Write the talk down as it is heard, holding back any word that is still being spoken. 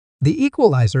The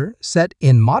Equalizer, set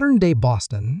in modern-day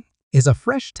Boston, is a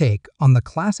fresh take on the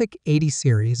classic 80s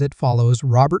series. It follows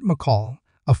Robert McCall,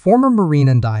 a former Marine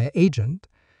and DIA agent,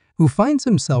 who finds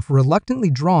himself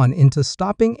reluctantly drawn into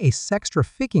stopping a sex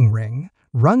trafficking ring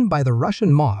run by the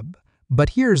Russian mob. But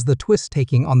here's the twist: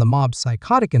 taking on the mob's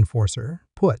psychotic enforcer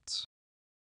puts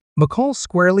McCall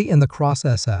squarely in the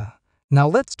crosshairs. Now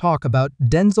let's talk about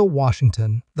Denzel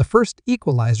Washington. The first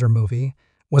Equalizer movie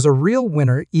was a real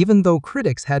winner, even though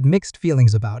critics had mixed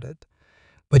feelings about it.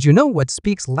 But you know what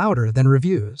speaks louder than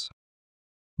reviews?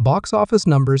 Box office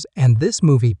numbers, and this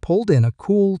movie pulled in a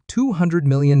cool $200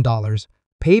 million,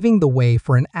 paving the way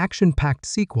for an action-packed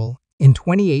sequel in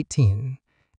 2018.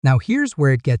 Now here's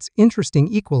where it gets interesting.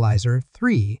 Equalizer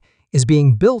 3 is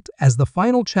being built as the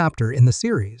final chapter in the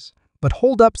series. But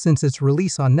hold up, since its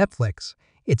release on Netflix,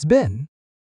 it's been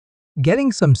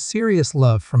getting some serious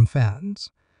love from fans.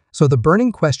 So the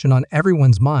burning question on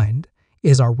everyone's mind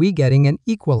is, are we getting an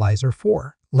Equalizer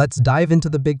 4? Let's dive into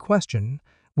the big question.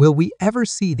 Will we ever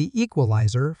see the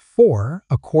Equalizer 4?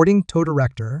 According to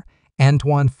director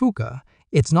Antoine Fuqua,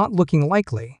 it's not looking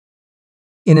likely.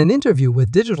 In an interview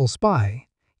with Digital Spy,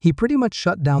 he pretty much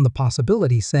shut down the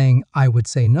possibility, saying, "I would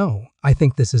say no, I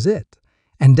think this is it."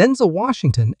 And Denzel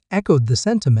Washington echoed the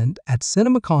sentiment at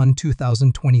CinemaCon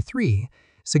 2023,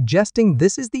 suggesting,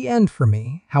 "This is the end for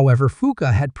me." However,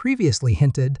 Fuqua had previously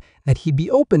hinted that he'd be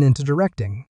open into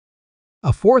directing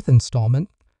a fourth installment,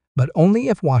 but only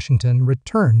if Washington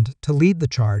returned to lead the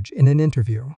charge. In an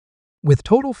interview with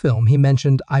Total Film, he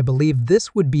mentioned, "I believe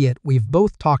this would be it. We've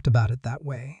both talked about it that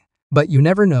way. But you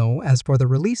never know." As for the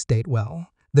release date, well,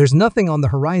 there's nothing on the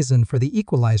horizon for the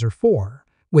Equalizer 4.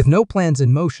 With no plans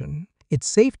in motion, it's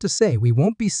safe to say we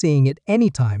won't be seeing it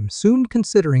anytime soon,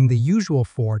 considering the usual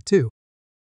 4 to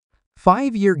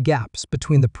 5-year gaps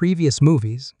between the previous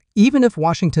movies. Even if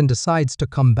Washington decides to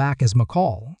come back as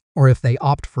McCall, or if they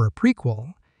opt for a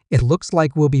prequel, it looks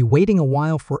like we'll be waiting a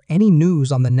while for any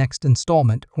news on the next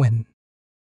installment. When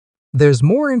there's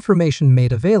more information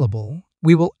made available,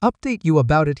 we will update you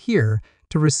about it here.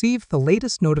 To receive the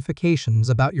latest notifications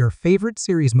about your favorite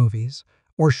series, movies,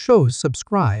 or shows,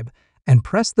 subscribe and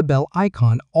press the bell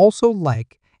icon. Also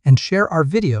like and share our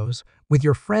videos with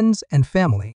your friends and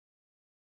family.